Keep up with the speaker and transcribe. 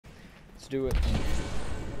Let's do it.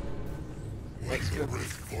 When the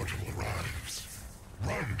Rift portal arrives,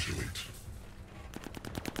 run to it.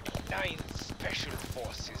 9 special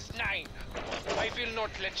forces. 9. I will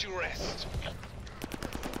not let you rest.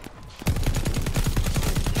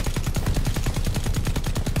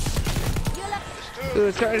 Ooh,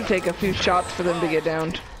 it's starting to take a few shots for them to get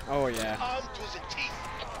downed. Oh yeah. Arm to the teeth.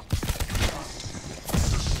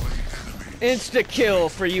 Insta kill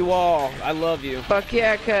for you all. I love you. Fuck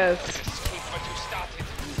yeah, cuz. Escape what you started.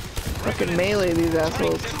 Fucking melee these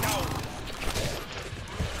assholes. Them down.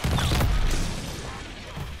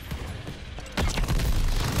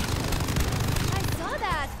 I saw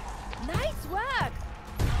that. Nice work.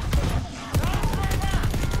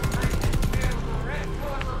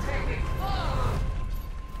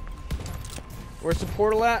 Where's the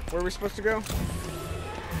portal at? Where are we supposed to go?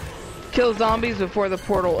 Kill zombies before the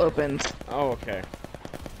portal opens. Oh, okay.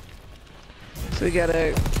 So we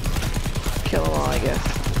gotta kill them all, I guess.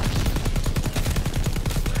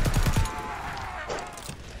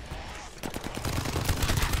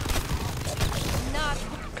 Not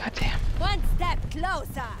God damn. one step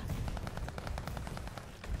closer.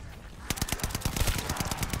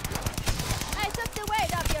 I took the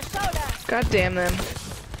weight off your shoulders. God damn them.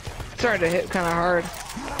 Started to hit kind of hard.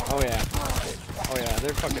 Oh yeah. Oh yeah,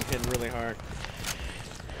 they're fucking hitting really hard.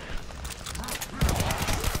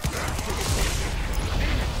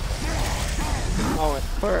 Oh,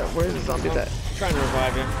 Where's the zombies at? trying to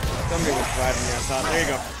revive you. Somebody was reviving me on top. There you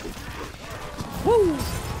go. Woo!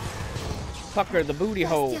 Pucker the booty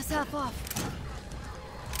Dust hole. yourself off.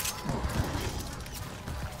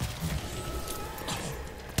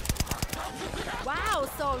 Wow,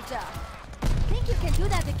 soldier. Think you can do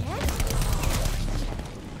that again?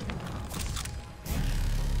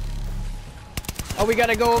 Oh, we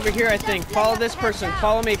gotta go over here, I think. Follow this person.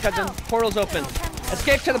 Follow me, cousin. Portal's open.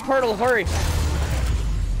 Escape to the portal, hurry.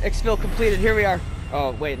 Exfil completed, here we are.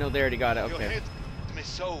 Oh, wait, no, they already got it, Your okay. head me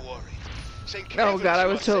so worried. St. Oh god, I you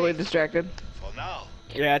was are totally safe. distracted. For now.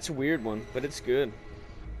 Yeah, it's a weird one, but it's good.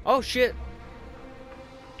 Oh, shit.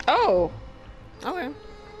 Oh! Okay.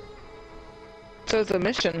 So it's a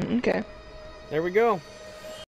mission, okay. There we go.